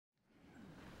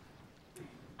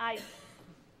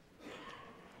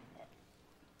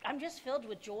I'm just filled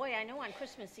with joy. I know on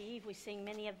Christmas Eve we sing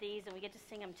many of these, and we get to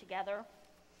sing them together.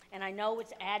 And I know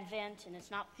it's Advent, and it's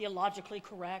not theologically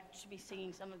correct to be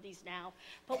singing some of these now.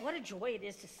 But what a joy it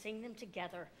is to sing them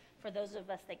together for those of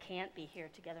us that can't be here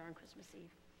together on Christmas Eve.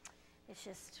 It's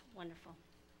just wonderful.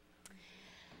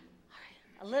 All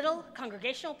right, a little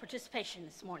congregational participation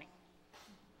this morning.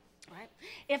 All right.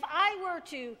 If I were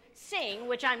to sing,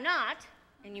 which I'm not,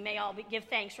 and you may all give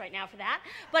thanks right now for that,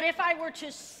 but if I were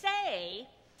to say,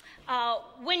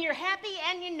 when you're happy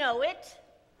and you know it,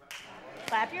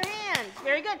 clap your hands.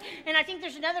 Very good. And I think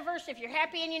there's another verse, if you're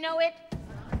happy and you know it,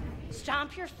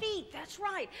 stomp your feet. That's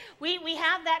right. We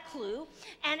have that clue.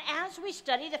 And as we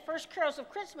study the first carols of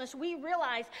Christmas, we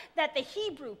realize that the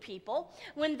Hebrew people,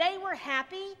 when they were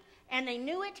happy and they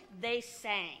knew it, they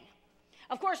sang.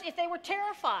 Of course, if they were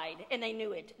terrified and they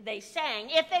knew it, they sang.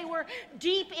 If they were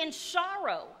deep in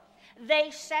sorrow,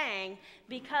 they sang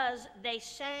because they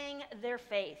sang their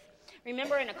faith.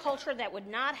 Remember, in a culture that would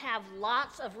not have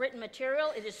lots of written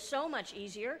material, it is so much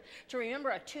easier to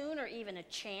remember a tune or even a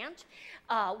chant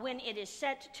when it is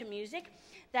set to music.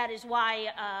 That is why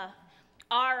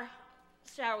our,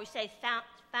 shall we say,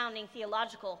 founding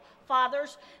theological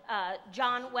fathers,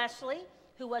 John Wesley,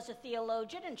 who was a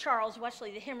theologian, and Charles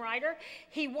Wesley, the hymn writer,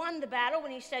 he won the battle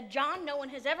when he said, "John, no one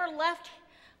has ever left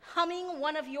humming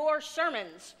one of your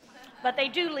sermons, but they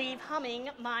do leave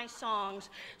humming my songs."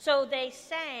 So they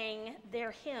sang their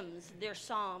hymns, their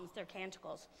psalms, their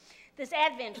canticles. This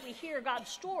Advent, we hear God's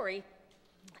story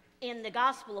in the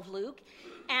Gospel of Luke,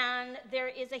 and there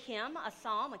is a hymn, a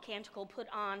psalm, a canticle put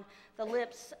on the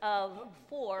lips of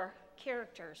 4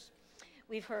 characters.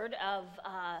 We've heard of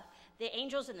the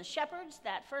angels and the shepherds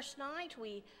that first night.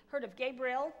 We heard of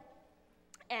Gabriel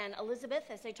and Elizabeth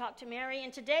as they talked to Mary.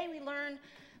 And today we learn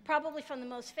probably from the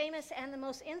most famous and the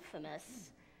most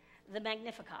infamous, the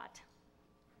Magnificat.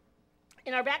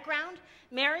 In our background,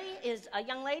 Mary is a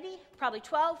young lady, probably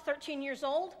 12, 13 years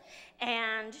old,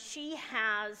 and she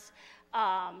has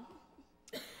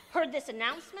heard this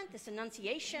announcement, this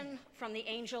annunciation from the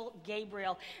angel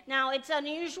Gabriel. Now, it's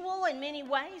unusual in many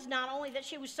ways, not only that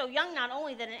she was so young, not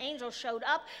only that an angel showed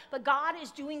up, but God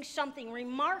is doing something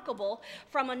remarkable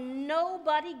from a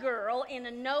nobody girl in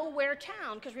a nowhere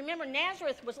town. Because remember,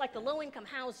 Nazareth was like the low-income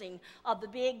housing of the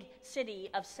big city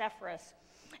of Sepphoris.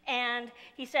 And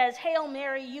he says, "Hail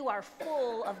Mary, you are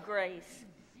full of grace."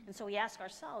 And so we ask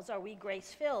ourselves, are we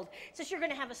grace-filled? It says you're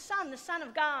going to have a son, the Son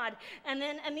of God. And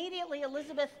then immediately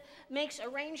Mary makes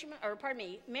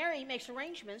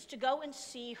arrangements to go and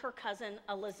see her cousin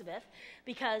Elizabeth,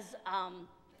 because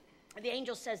the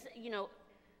angel says,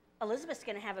 Elizabeth's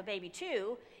going to have a baby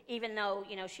too, even though,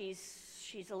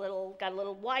 she's got a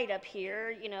little white up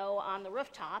here, on the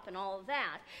rooftop and all of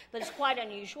that. But it's quite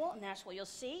unusual, and that's what you'll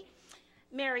see.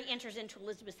 Mary enters into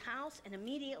Elizabeth's house, and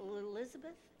immediately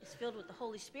Elizabeth is filled with the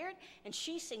Holy Spirit, and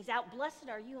she sings out, "Blessed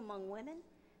are you among women,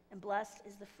 and blessed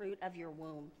is the fruit of your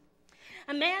womb."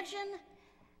 Imagine,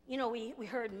 we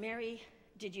heard Mary,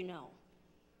 did you know?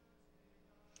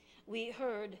 We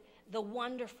heard the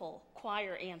wonderful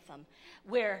choir anthem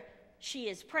where she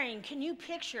is praying. Can you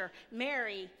picture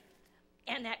Mary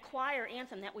and that choir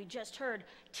anthem that we just heard?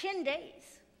 10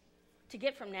 days to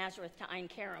get from Nazareth to Ein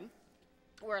Kerem,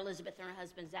 where Elizabeth and her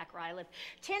husband Zachariah lived.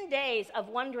 10 days of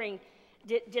wondering,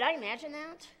 did I imagine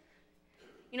that?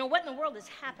 What in the world is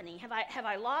happening? Have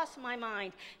I lost my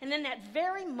mind? And then that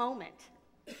very moment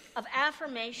of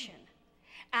affirmation,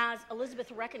 as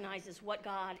Elizabeth recognizes what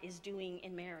God is doing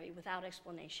in Mary without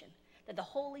explanation, that the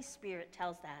Holy Spirit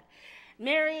tells that.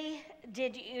 Mary,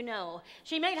 did you know?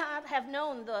 She may not have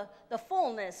known the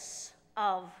fullness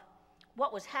of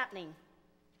what was happening.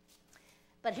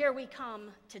 But here we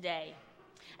come today.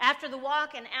 After the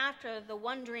walk and after the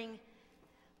wondering,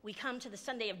 we come to the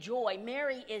Sunday of joy.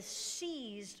 Mary is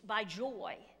seized by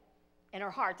joy in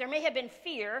her heart. There may have been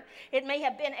fear. It may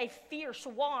have been a fierce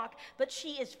walk, but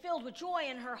she is filled with joy,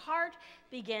 and her heart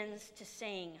begins to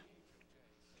sing.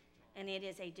 And it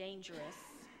is a dangerous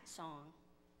song.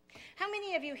 How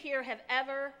many of you here have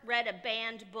ever read a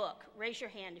banned book? Raise your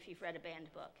hand if you've read a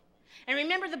banned book. And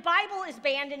remember, the Bible is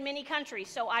banned in many countries,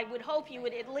 so I would hope you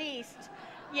would at least,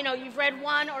 you've read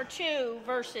 1 or 2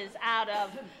 verses out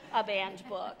of a banned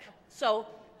book. So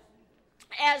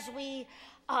as we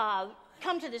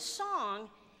come to this song,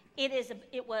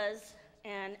 it was,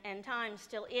 and time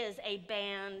still is, a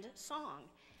banned song.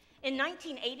 In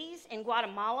 1980s in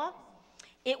Guatemala,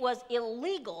 it was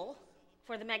illegal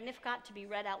for the Magnificat to be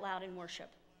read out loud in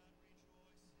worship.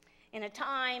 In a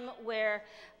time where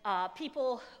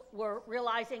people were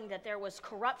realizing that there was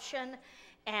corruption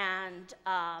and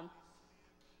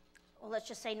well, let's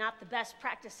just say not the best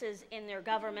practices in their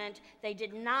government. They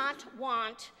did not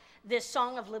want this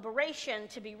song of liberation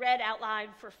to be read out loud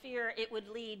for fear it would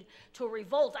lead to a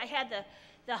revolt. I had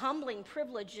the humbling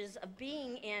privileges of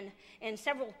being in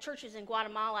several churches in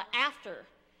Guatemala after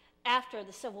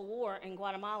the Civil War in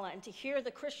Guatemala, and to hear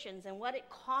the Christians and what it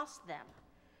cost them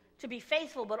to be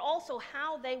faithful, but also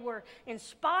how they were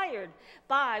inspired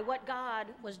by what God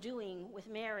was doing with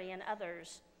Mary and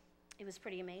others. It was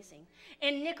pretty amazing.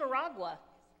 In Nicaragua,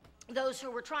 those who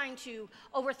were trying to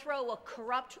overthrow a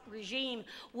corrupt regime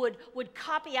would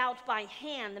copy out by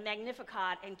hand the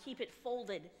Magnificat and keep it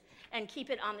folded and keep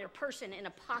it on their person in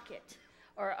a pocket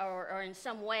or in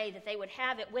some way that they would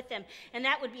have it with them. And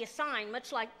that would be a sign,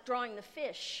 much like drawing the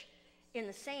fish in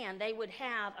the sand. They would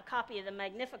have a copy of the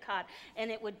Magnificat, and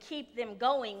it would keep them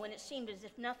going when it seemed as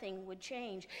if nothing would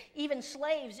change. Even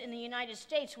slaves in the United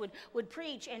States would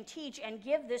preach and teach and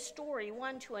give this story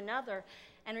one to another,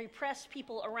 and repressed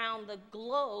people around the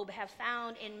globe have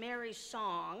found in Mary's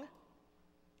song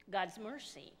God's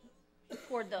mercy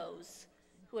toward those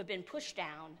who have been pushed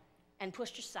down and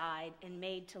pushed aside and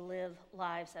made to live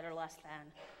lives that are less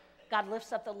than. God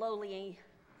lifts up the lowly,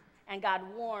 and God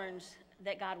warns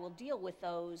that God will deal with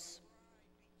those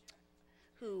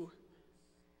who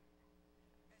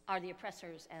are the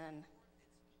oppressors and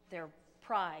their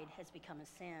pride has become a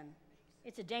sin.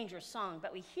 It's a dangerous song,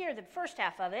 but we hear the first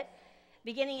half of it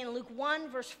beginning in Luke 1,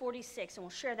 verse 46, and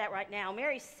we'll share that right now.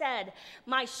 Mary said,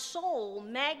 "My soul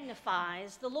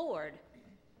magnifies the Lord,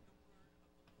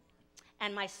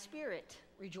 and my spirit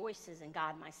rejoices in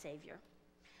God my Savior.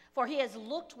 For he has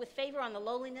looked with favor on the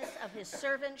lowliness of his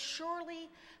servant. Surely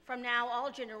from now all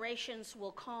generations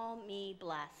will call me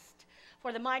blessed.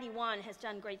 For the Mighty One has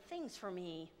done great things for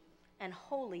me, and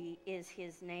holy is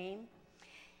his name.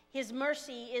 His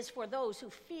mercy is for those who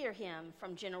fear him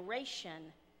from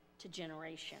generation to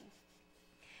generation."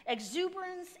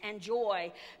 Exuberance and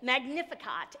joy,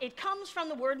 Magnificat. It comes from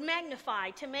the word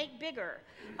magnify, to make bigger.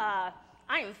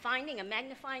 I am finding a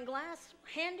magnifying glass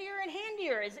handier and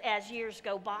handier as years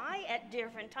go by at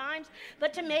different times,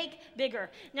 but to make bigger.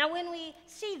 Now, when we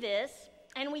see this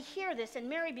and we hear this and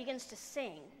Mary begins to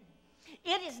sing,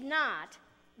 it is not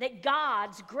that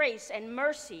God's grace and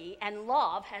mercy and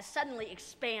love has suddenly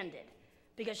expanded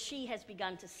because she has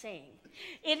begun to sing.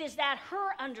 It is that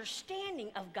her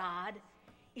understanding of God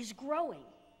is growing.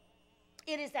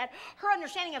 It is that her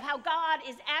understanding of how God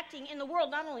is acting in the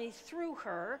world, not only through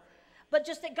her, but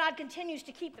just that God continues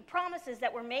to keep the promises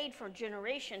that were made from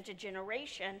generation to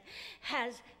generation,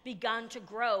 has begun to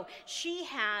grow.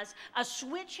 A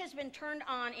switch has been turned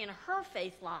on in her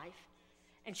faith life,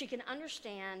 and she can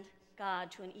understand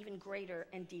God to an even greater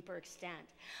and deeper extent.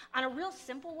 On a real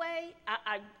simple way,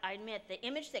 I admit, the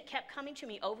image that kept coming to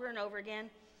me over and over again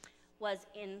was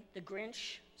in The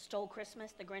Grinch Stole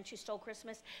Christmas, The Grinch Who Stole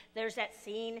Christmas. There's that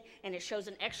scene, and it shows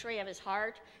an x-ray of his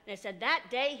heart, and it said, that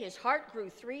day his heart grew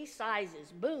 3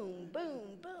 sizes. Boom,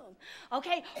 boom, boom.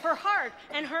 Okay, her heart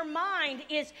and her mind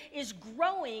is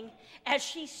growing as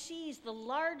she sees the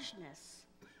largeness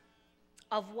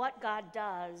of what God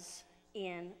does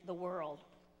in the world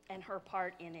and her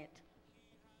part in it.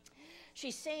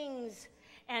 She sings,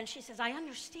 and she says, I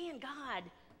understand God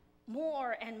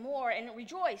more and more, and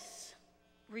rejoice.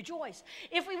 Rejoice.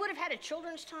 If we would have had a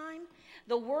children's time,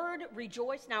 the word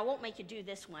rejoice, now I won't make you do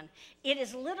this one. It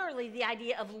is literally the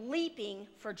idea of leaping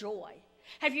for joy.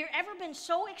 Have you ever been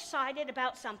so excited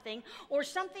about something, or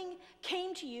something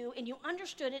came to you and you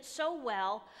understood it so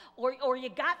well, or you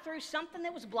got through something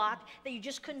that was blocked that you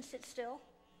just couldn't sit still?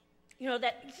 You know,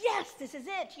 that, yes, this is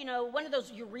it. You know, one of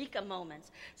those eureka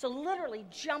moments. So literally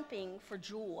jumping for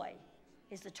joy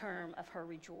is the term of her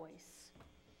rejoice.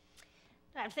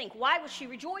 I think, why was she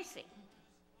rejoicing?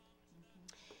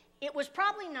 It was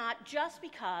probably not just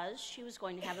because she was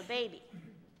going to have a baby.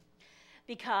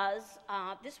 Because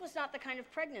this was not the kind of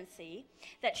pregnancy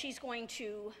that she's going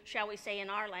to, shall we say in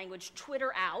our language,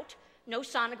 Twitter out. No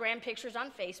sonogram pictures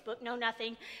on Facebook, no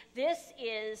nothing. This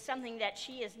is something that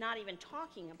she is not even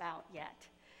talking about yet.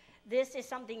 This is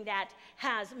something that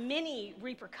has many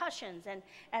repercussions, and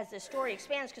as the story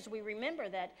expands, because we remember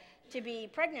that to be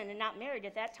pregnant and not married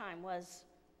at that time was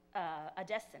a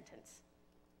death sentence,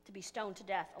 to be stoned to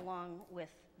death along with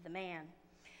the man.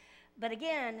 But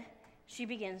again, she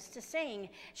begins to sing.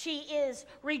 She is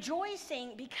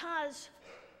rejoicing because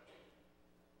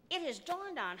it has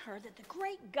dawned on her that the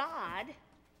great God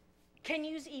can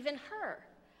use even her,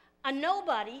 a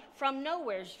nobody from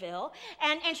Nowheresville,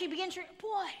 and she begins to,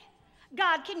 boy,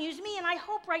 God can use me. And I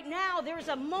hope right now there's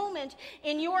a moment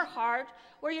in your heart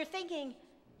where you're thinking,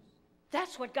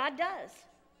 that's what God does.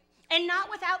 And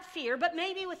not without fear, but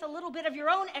maybe with a little bit of your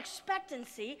own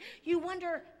expectancy, you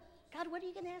wonder, God, what are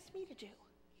you going to ask me to do?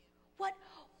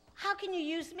 How can you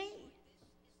use me?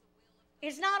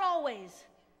 It's not always,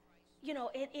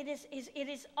 it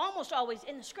is almost always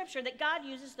in the scripture that God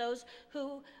uses those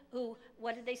who,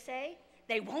 what did they say?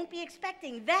 They won't be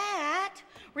expecting that.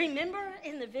 Remember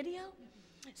in the video?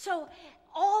 So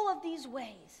all of these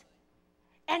ways,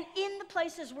 and in the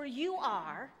places where you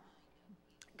are,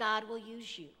 God will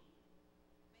use you.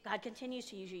 God continues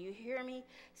to use you. You hear me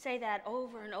say that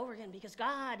over and over again because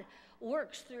God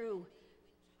works through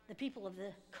the people of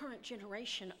the current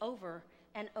generation over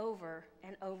and over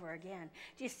and over again.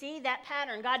 Do you see that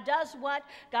pattern? God does what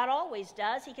God always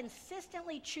does. He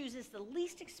consistently chooses the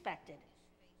least expected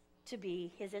to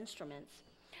be his instruments.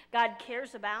 God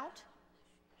cares about,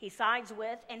 he sides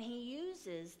with, and he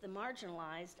uses the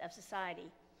marginalized of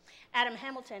society. Adam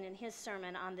Hamilton, in his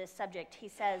sermon on this subject, he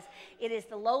says, it is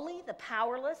the lowly, the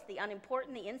powerless, the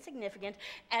unimportant, the insignificant,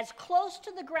 as close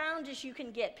to the ground as you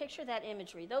can get. Picture that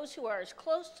imagery. Those who are as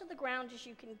close to the ground as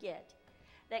you can get,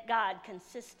 that God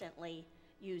consistently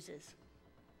uses.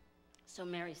 So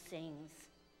Mary sings,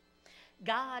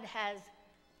 God has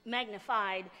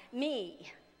magnified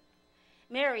me.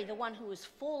 Mary, the one who is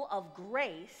full of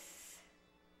grace,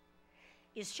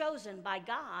 is chosen by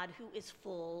God, who is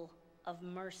full of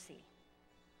mercy.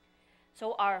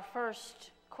 So our first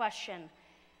question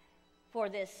for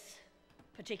this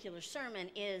particular sermon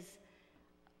is,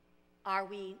 are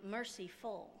we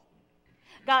merciful?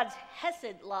 God's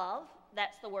Hesed love,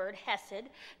 that's the word, Hesed.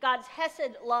 God's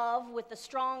Hesed love with the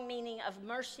strong meaning of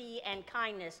mercy and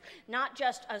kindness, not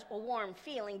just a warm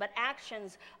feeling, but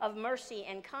actions of mercy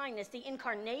and kindness, the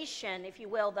incarnation, if you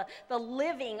will, the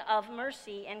living of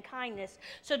mercy and kindness.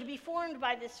 So to be formed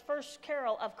by this first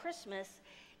carol of Christmas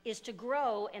is to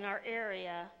grow in our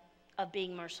area of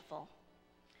being merciful.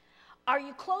 Are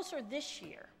you closer this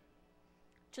year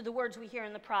to the words we hear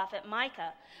in the prophet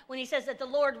Micah when he says that the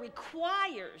Lord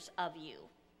requires of you?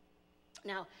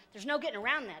 Now, there's no getting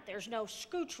around that. There's no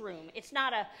scooch room. It's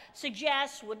not a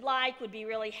suggest, would like, would be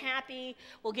really happy,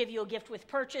 will give you a gift with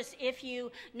purchase if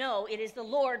you. No, it is the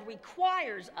Lord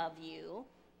requires of you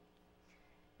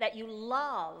that you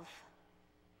love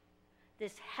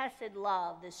this Hesed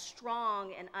love, this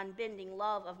strong and unbending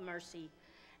love of mercy,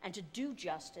 and to do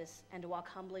justice and to walk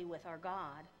humbly with our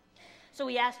God. So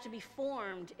we ask to be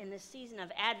formed in this season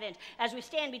of Advent as we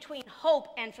stand between hope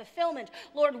and fulfillment.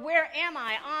 Lord, where am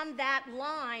I on that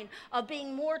line of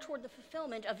being more toward the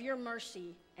fulfillment of your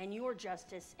mercy and your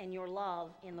justice and your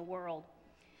love in the world?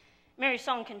 Mary's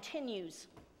song continues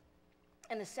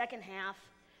in the second half.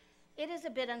 It is a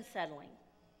bit unsettling.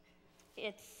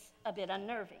 It's a bit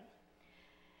unnerving.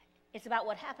 It's about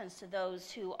what happens to those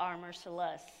who are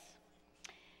merciless.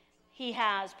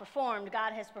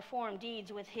 God has performed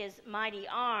deeds with his mighty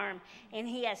arm, and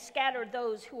he has scattered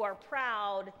those who are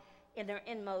proud in their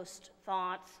inmost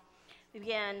thoughts. We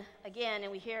begin again,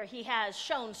 and we hear, he has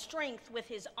shown strength with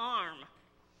his arm.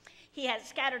 He has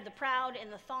scattered the proud in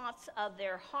the thoughts of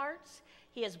their hearts.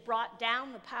 He has brought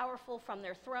down the powerful from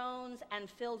their thrones and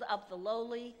filled up the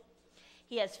lowly.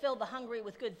 He has filled the hungry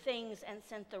with good things and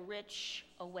sent the rich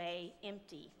away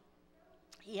empty.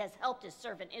 He has helped his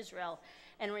servant Israel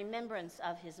in remembrance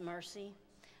of his mercy,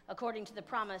 according to the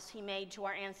promise he made to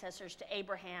our ancestors, to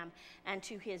Abraham and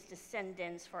to his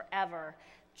descendants forever,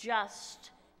 just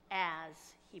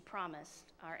as he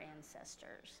promised our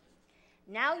ancestors.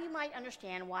 Now you might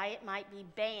understand why it might be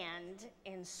banned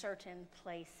in certain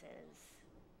places.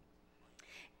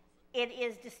 It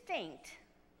is distinct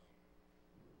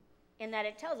in that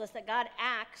it tells us that God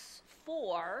acts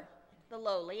for the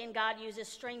lowly, and God uses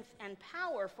strength and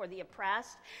power for the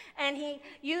oppressed, and he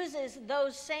uses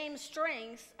those same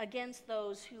strengths against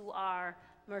those who are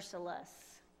merciless.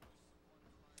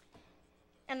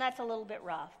 And that's a little bit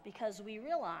rough because we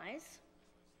realize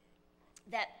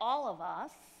that all of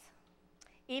us,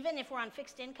 even if we're on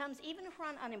fixed incomes, even if we're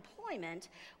on unemployment,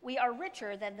 we are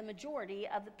richer than the majority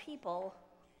of the people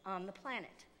on the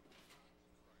planet.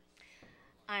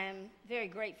 I am very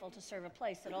grateful to serve a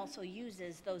place that also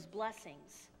uses those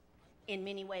blessings in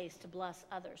many ways to bless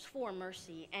others for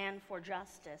mercy and for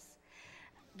justice.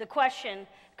 The question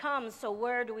comes, so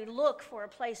where do we look for a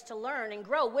place to learn and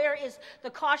grow? Where is the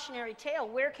cautionary tale?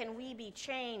 Where can we be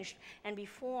changed and be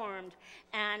formed?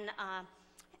 And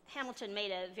Hamilton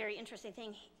made a very interesting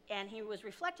thing, and he was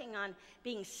reflecting on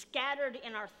being scattered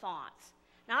in our thoughts.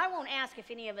 Now, I won't ask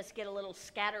if any of us get a little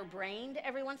scatterbrained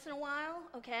every once in a while,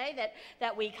 okay,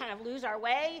 that we kind of lose our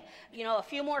way, you know, a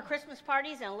few more Christmas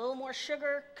parties and a little more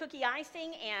sugar cookie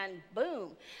icing, and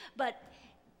boom. But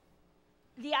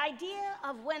the idea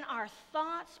of when our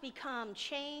thoughts become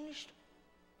changed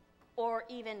or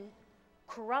even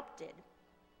corrupted,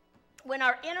 when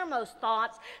our innermost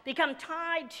thoughts become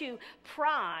tied to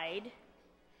pride,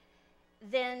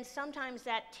 then sometimes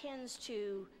that tends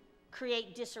to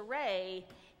create disarray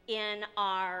in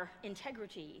our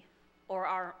integrity or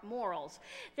our morals.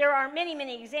 There are many,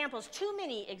 many examples, too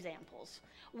many examples,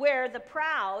 where the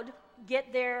proud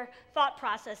get their thought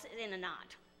process in a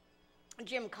knot.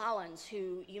 Jim Collins,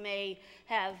 who you may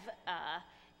have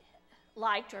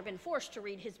liked or been forced to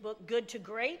read his book, Good to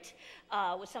Great,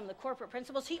 with some of the corporate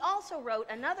principles. He also wrote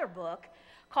another book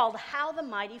called How the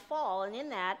Mighty Fall, and in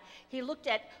that, he looked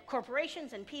at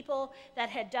corporations and people that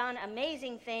had done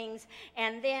amazing things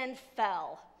and then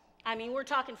fell. I mean, we're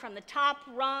talking from the top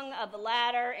rung of the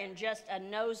ladder and just a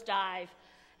nosedive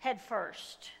head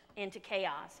first into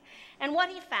chaos. And what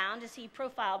he found is he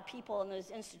profiled people in those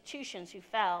institutions who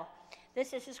fell.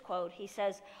 This is his quote. He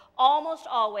says, almost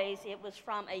always it was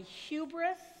from a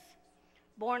hubris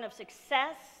born of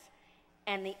success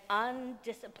and the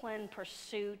undisciplined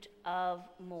pursuit of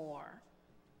more.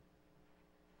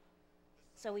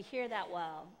 So we hear that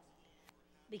well,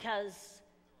 because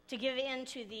to give in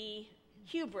to the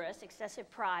hubris, excessive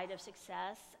pride of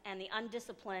success, and the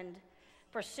undisciplined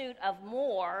pursuit of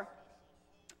more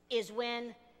is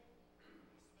when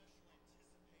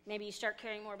maybe you start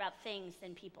caring more about things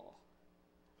than people,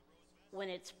 when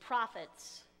it's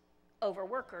profits over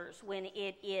workers, when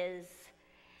it is,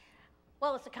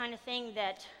 well, it's the kind of thing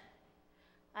that,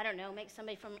 I don't know, makes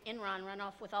somebody from Enron run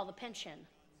off with all the pension,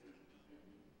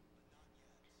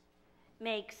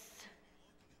 makes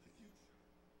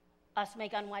us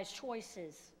make unwise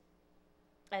choices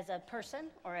as a person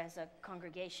or as a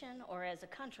congregation or as a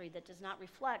country that does not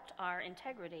reflect our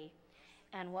integrity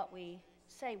and what we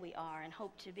say we are and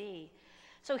hope to be.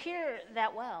 So hear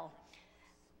that well.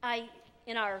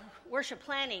 In our worship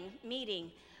planning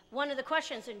meeting, one of the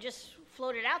questions, and just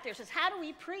floated out there, says, how do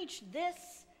we preach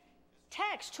this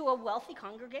text to a wealthy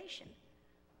congregation?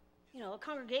 You know, a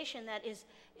congregation that is,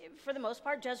 for the most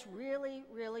part, does really,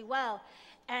 really well.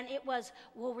 And it was,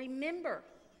 well, remember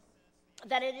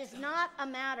that it is not a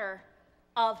matter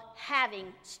of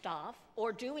having stuff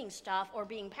or doing stuff or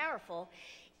being powerful.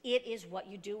 It is what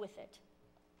you do with it.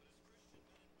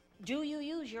 Do you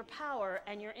use your power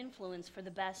and your influence for the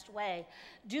best way?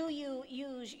 Do you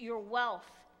use your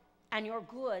wealth and your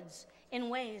goods in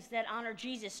ways that honor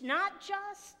Jesus? Not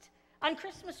just on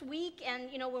Christmas week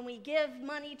and, you know, when we give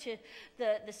money to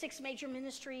the 6 major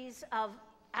ministries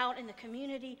out in the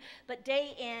community, but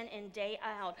day in and day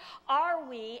out. Are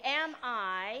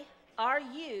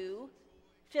you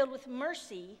filled with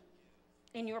mercy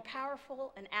in your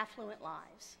powerful and affluent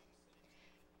lives?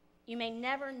 You may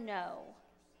never know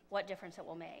what difference it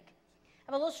will make.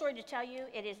 I have a little story to tell you.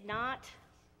 It is not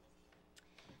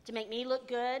to make me look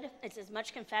good. It's as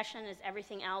much confession as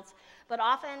everything else. But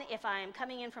often, if I'm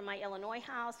coming in from my Illinois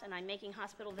house and I'm making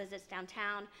hospital visits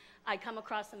downtown, I come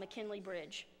across the McKinley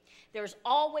Bridge. There's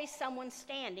always someone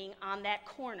standing on that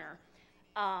corner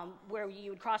where you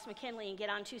would cross McKinley and get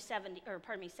on 70.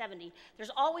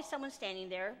 There's always someone standing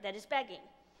there that is begging.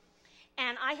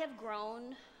 And I have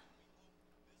grown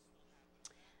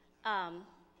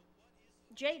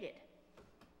jaded.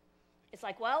 It's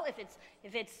like, well,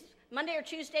 if it's Monday or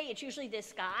Tuesday, it's usually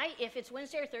this guy. If it's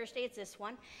Wednesday or Thursday, it's this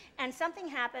one. And something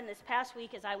happened this past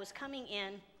week as I was coming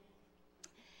in,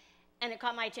 and it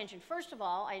caught my attention. First of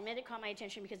all, I admit it caught my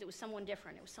attention because it was someone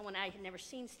different. It was someone I had never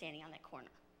seen standing on that corner.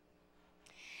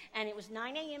 And it was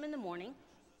 9 a.m. in the morning,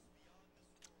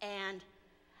 and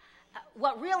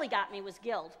what really got me was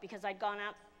guilt, because I'd gone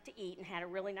out to eat and had a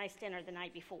really nice dinner the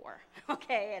night before,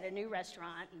 okay, at a new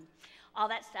restaurant and all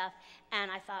that stuff. And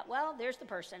I thought, well, there's the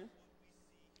person.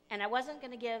 And I wasn't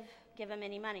going to give him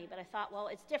any money, but I thought, well,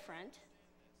 it's different.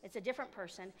 It's a different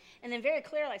person. And then very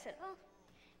clearly I said, oh,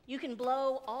 you can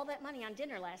blow all that money on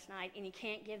dinner last night and you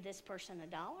can't give this person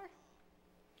 $1?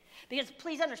 Because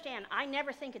please understand, I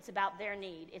never think it's about their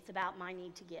need. It's about my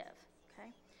need to give, okay?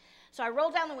 So I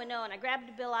rolled down the window and I grabbed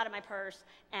a bill out of my purse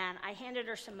and I handed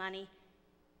her some money.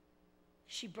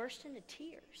 She burst into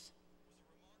tears.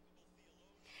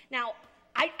 Now,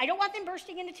 I don't want them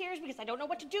bursting into tears because I don't know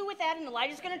what to do with that, and the light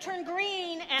is going to turn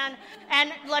green, and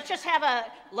let's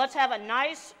have a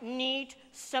nice, neat,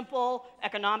 simple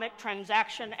economic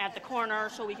transaction at the corner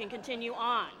so we can continue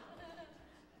on.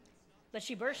 But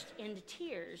she burst into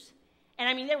tears, and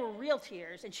I mean, they were real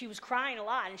tears, and she was crying a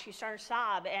lot, and she started to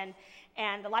sob,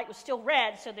 and the light was still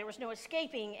red, so there was no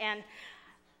escaping, and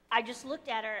I just looked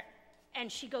at her,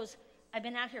 and she goes, I've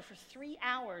been out here for 3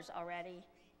 hours already,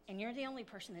 and you're the only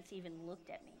person that's even looked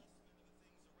at me.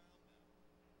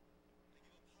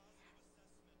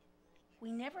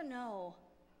 we never know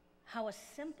how a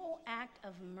simple act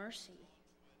of mercy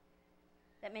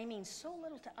that may mean so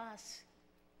little to us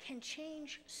can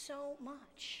change so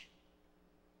much.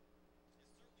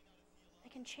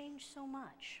 It can change so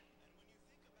much.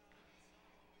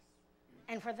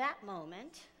 And for that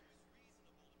moment,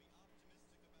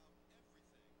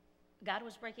 God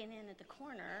was breaking in at the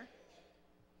corner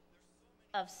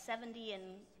of 70 and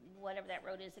whatever that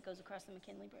road is that goes across the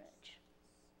McKinley Bridge.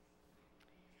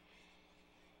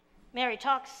 Mary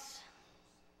talks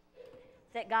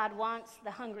that God wants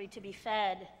the hungry to be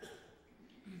fed.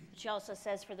 She also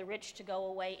says for the rich to go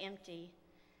away empty.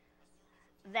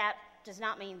 That does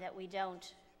not mean that we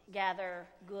don't gather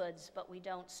goods, but we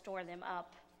don't store them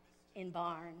up in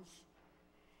barns.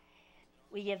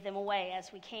 We give them away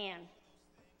as we can.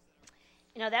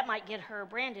 You know, that might get her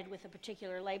branded with a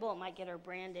particular label. It might get her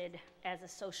branded as a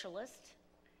socialist.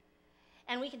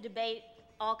 And we can debate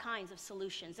all kinds of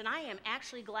solutions. And I am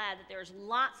actually glad that there's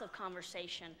lots of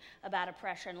conversation about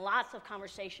oppression, lots of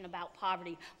conversation about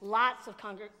poverty, lots of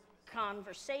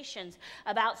conversations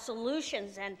about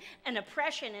solutions and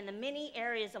oppression in the many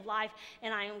areas of life.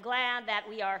 And I am glad that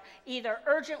we are either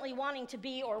urgently wanting to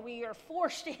be or we are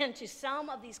forced into some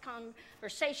of these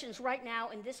conversations right now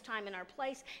in this time in our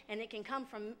place. And it can come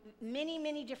from many,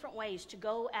 many different ways to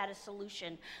go at a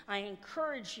solution. I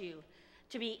encourage you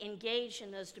to be engaged in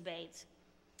those debates.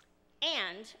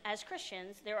 And as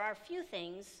Christians, there are few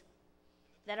things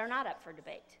that are not up for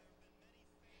debate.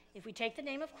 If we take the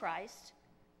name of Christ,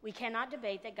 we cannot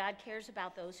debate that God cares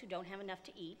about those who don't have enough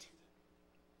to eat.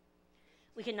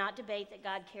 We cannot debate that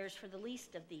God cares for the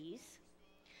least of these.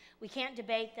 We can't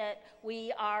debate that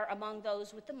we are among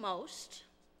those with the most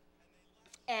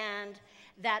and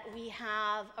that we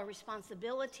have a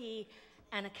responsibility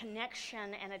and a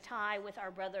connection and a tie with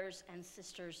our brothers and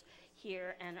sisters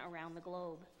here and around the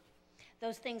globe.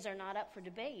 Those things are not up for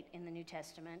debate in the New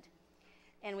Testament,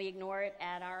 and we ignore it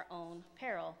at our own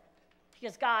peril,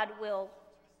 because God will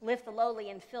lift the lowly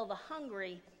and fill the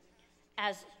hungry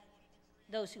as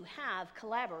those who have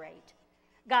collaborate.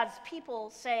 God's people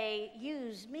say,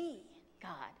 "Use me,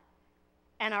 God."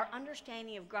 And our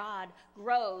understanding of God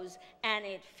grows and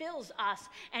it fills us,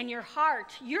 and your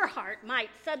heart might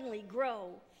suddenly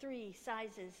grow 3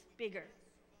 sizes bigger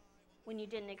when you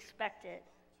didn't expect it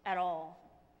at all.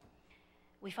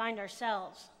 We find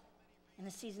ourselves in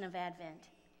the season of Advent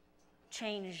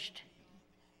changed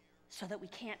so that we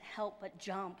can't help but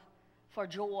jump for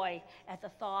joy at the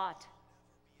thought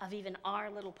of even our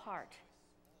little part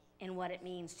in what it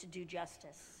means to do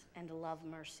justice and to love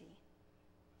mercy.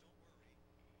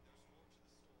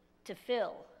 To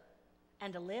fill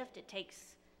and to lift, it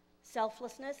takes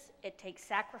selflessness, it takes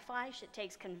sacrifice, it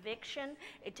takes conviction,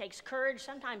 it takes courage.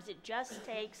 Sometimes it just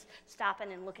takes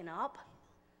stopping and looking up,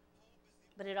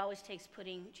 but it always takes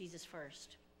putting Jesus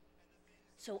first.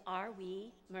 So are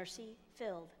we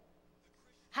mercy-filled?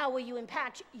 How will you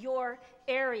impact your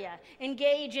area?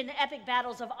 Engage in the epic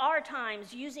battles of our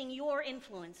times using your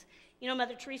influence. You know,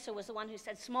 Mother Teresa was the one who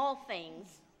said, small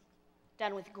things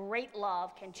done with great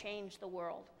love can change the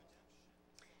world.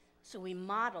 So we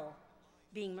model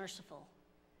being merciful,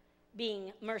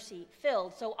 being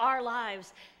mercy-filled, so our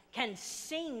lives can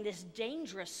sing this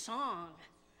dangerous song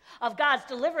of God's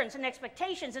deliverance and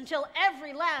expectations until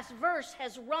every last verse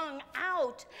has rung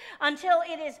out, until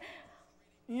it is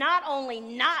not only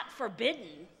not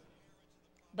forbidden,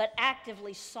 but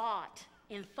actively sought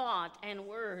in thought and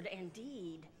word and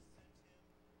deed.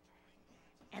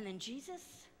 And then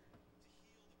Jesus,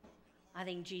 I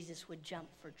think Jesus would jump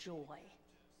for joy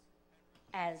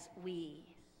as we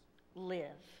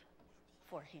live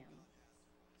for him.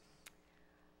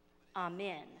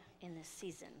 Amen in this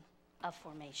season of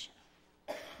formation.